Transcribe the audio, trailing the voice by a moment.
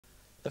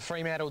The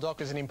Fremantle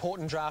Dockers, an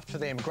important draft for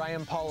them.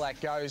 Graham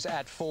Polak goes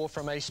at 4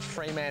 from East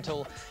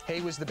Fremantle. He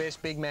was the best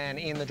big man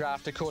in the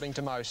draft, according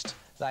to most.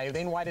 They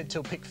then waited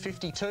till pick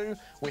 52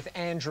 with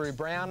Andrew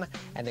Brown,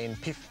 and then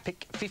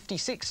pick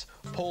 56,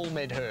 Paul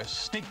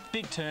Medhurst.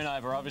 Big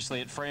turnover,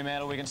 obviously, at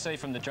Fremantle. We can see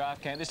from the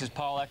draft camp, this is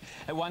Polak.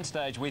 At one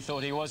stage, we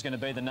thought he was going to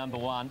be the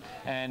 #1,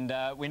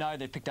 and we know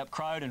they've picked up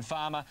Crode and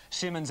Farmer,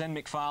 Simmons and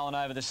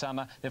McFarlane over the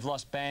summer. They've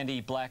lost Bandy,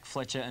 Black,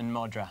 Fletcher and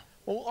Modra.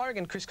 Well, I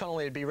reckon Chris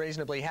Connolly would be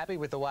reasonably happy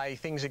with the way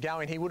things are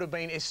going. He would have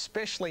been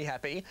especially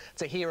happy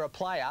to hear a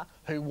player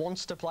who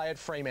wants to play at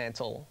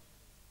Fremantle.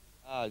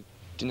 I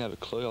didn't have a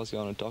clue I was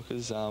going to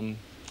Dockers.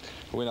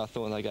 When I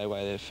thought they gave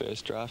away their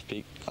first draft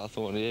pick, I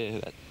thought, yeah,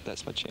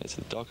 that's my chance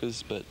at the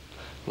Dockers, but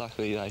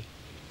luckily they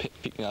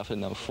picked me up at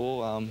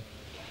 #4.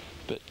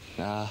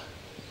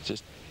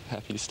 Just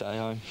happy to stay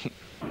home.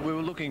 We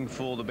were looking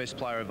for the best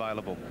player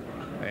available,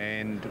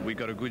 and we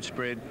got a good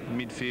spread,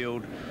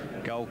 midfield,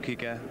 goal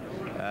kicker,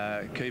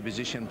 key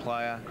position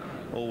player,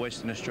 all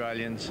Western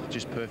Australians,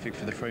 just perfect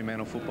for the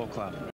Fremantle Football Club.